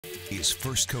is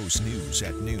First Coast News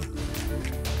at noon.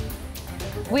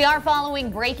 We are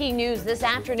following breaking news this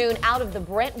afternoon out of the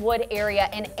Brentwood area.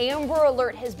 An Amber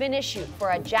Alert has been issued for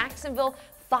a Jacksonville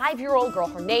 5-year-old girl.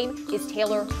 Her name is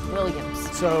Taylor Williams.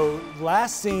 So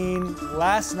last seen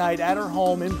last night at her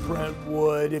home in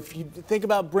Brentwood. If you think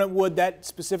about Brentwood, that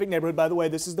specific neighborhood, by the way,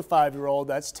 this is the 5-year-old,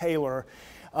 that's Taylor.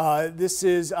 This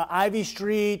is Ivy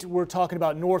Street. We're talking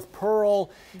about North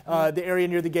Pearl, the area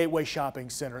near the Gateway Shopping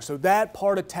Center. So that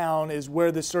part of town is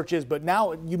where the search is. But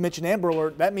now you mentioned Amber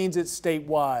Alert. That means it's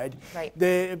statewide. Right.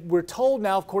 We're told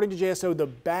now, according to JSO, the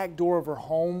back door of her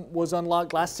home was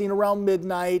unlocked. Last seen around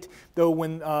midnight, though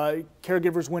when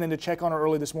caregivers went in to check on her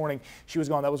early this morning, she was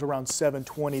gone. That was around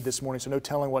 7:20 this morning. So no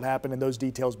telling what happened in those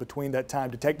details between that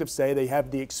time. Detectives say they have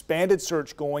the expanded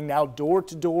search going now door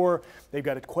to door. They've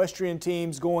got equestrian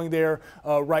teams going there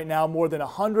right now, more than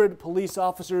 100 police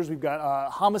officers. We've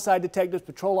got homicide detectives,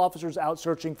 patrol officers out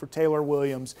searching for Taylor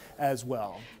Williams as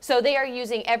well. So they are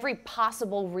using every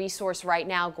possible resource right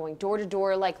now, going door to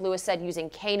door, like Lewis said, using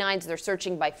canines. They're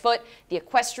searching by foot. The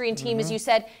equestrian team, as you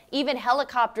said, even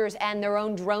helicopters and their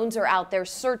own drones are out there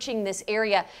searching this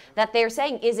area that they're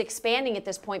saying is expanding at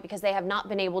this point because they have not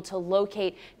been able to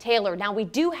locate Taylor. Now, we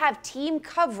do have team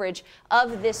coverage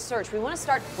of this search. We want to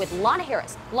start with Lana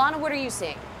Harris. Lana, what are you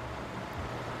seeing?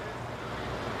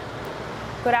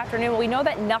 Good afternoon. We know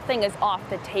that nothing is off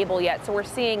the table yet, so we're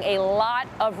seeing a lot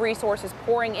of resources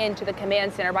pouring into the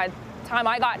command center. By the time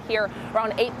I got here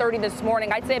around 8:30 this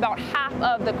morning, I'd say about half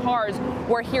of the cars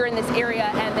were here in this area,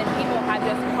 and then people have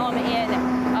just come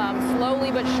in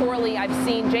slowly but surely. I've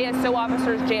seen JSO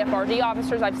officers, JFRD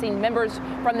officers, I've seen members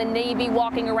from the Navy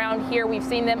walking around here. We've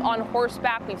seen them on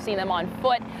horseback, we've seen them on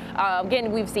foot.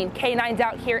 Again, we've seen canines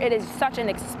out here. It is such an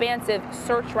expansive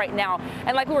search right now.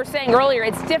 And like we were saying earlier,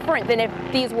 it's different than if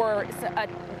these were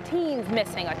teens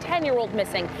missing, a 10-year-old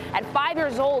missing. At 5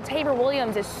 years old, Taylor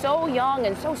Williams is so young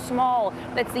and so small.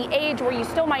 That's the age where you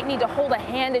still might need to hold a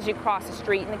hand as you cross the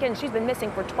street. And again, she's been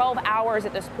missing for 12 hours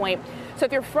at this point. So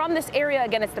if you're from this area,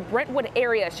 again, it's the Brentwood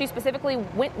area. She specifically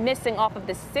went missing off of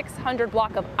the 600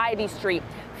 block of Ivy Street.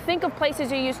 Think of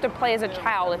places you used to play as a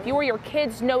child. If you or your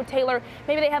kids know Taylor,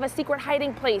 maybe they have a secret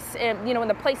hiding place, in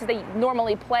the places they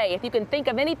normally play. If you can think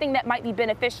of anything that might be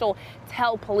beneficial,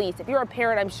 tell police. If you're a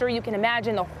parent, I'm sure you can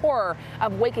imagine the horror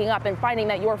of waking up and finding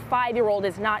that your 5-year-old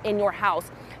is not in your house.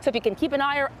 So if you can keep an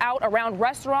eye out around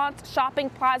restaurants,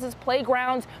 shopping plazas,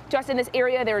 playgrounds, just in this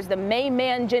area, there's the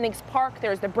Mayman Jennings Park,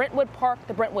 there's the Brentwood Park,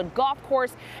 the Brentwood Golf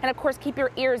Course, and of course, keep your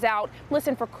ears out.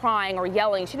 Listen for crying or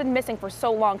yelling. She's been missing for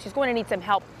so long. She's going to need some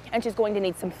help, and she's going to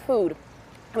need some food.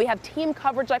 We have team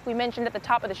coverage like we mentioned at the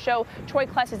top of the show. Troy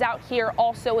Kless is out here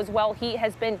also as well. He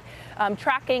has been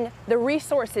tracking the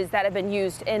resources that have been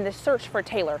used in the search for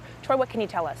Taylor. Troy, what can you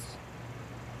tell us?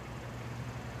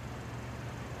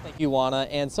 Thank you, Lana.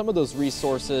 And some of those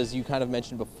resources you kind of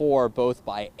mentioned before, both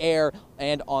by air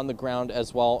and on the ground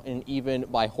as well, and even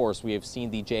by horse. We have seen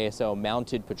the JSO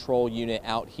mounted patrol unit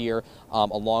out here,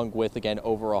 along with, again,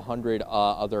 over 100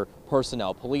 other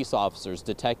personnel, police officers,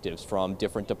 detectives from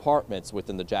different departments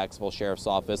within the Jacksonville Sheriff's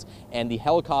Office. And the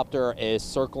helicopter is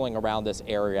circling around this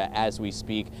area as we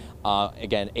speak,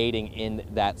 again, aiding in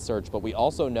that search. But we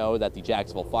also know that the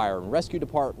Jacksonville Fire and Rescue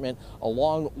Department,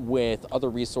 along with other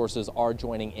resources, are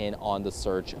joining in on the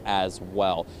search as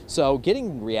well. So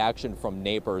getting reaction from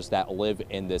neighbors that live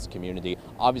in this community.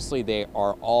 Obviously, they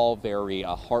are all very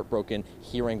heartbroken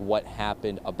hearing what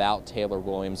happened about Taylor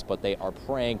Williams, but they are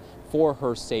praying for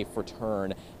her safe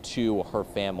return to her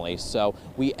family. So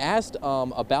we asked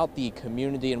about the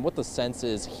community and what the sense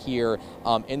is here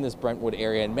in this Brentwood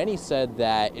area, and many said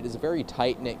that it is a very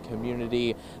tight-knit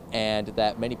community and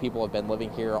that many people have been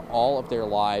living here all of their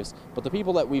lives. But the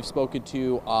people that we've spoken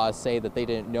to say that they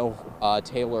didn't know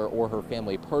Taylor or her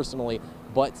family personally,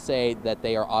 but say that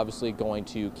they are obviously going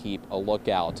to keep a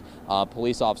lookout.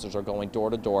 Police officers are going door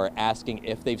to door asking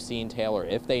if they've seen Taylor,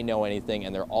 if they know anything,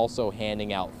 and they're also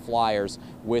handing out flyers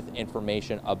with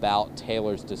information about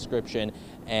Taylor's description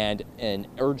and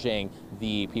urging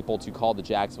the people to call the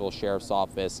Jacksonville Sheriff's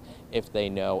Office if they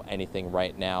know anything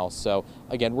right now. So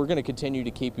again, we're going to continue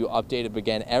to keep you updated. But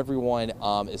again, everyone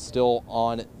is still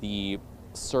on the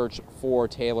search for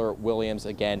Taylor Williams.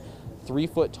 Again, 3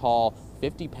 foot tall,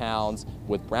 50 pounds,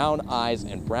 with brown eyes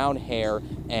and brown hair,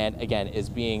 and again is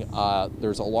being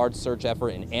there's a large search effort.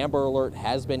 An Amber Alert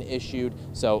has been issued,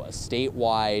 so a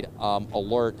statewide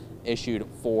alert issued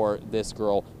for this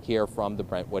girl here from the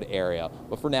Brentwood area.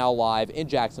 But for now, live in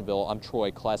Jacksonville, I'm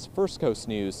Troy Kless, First Coast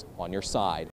News on your side.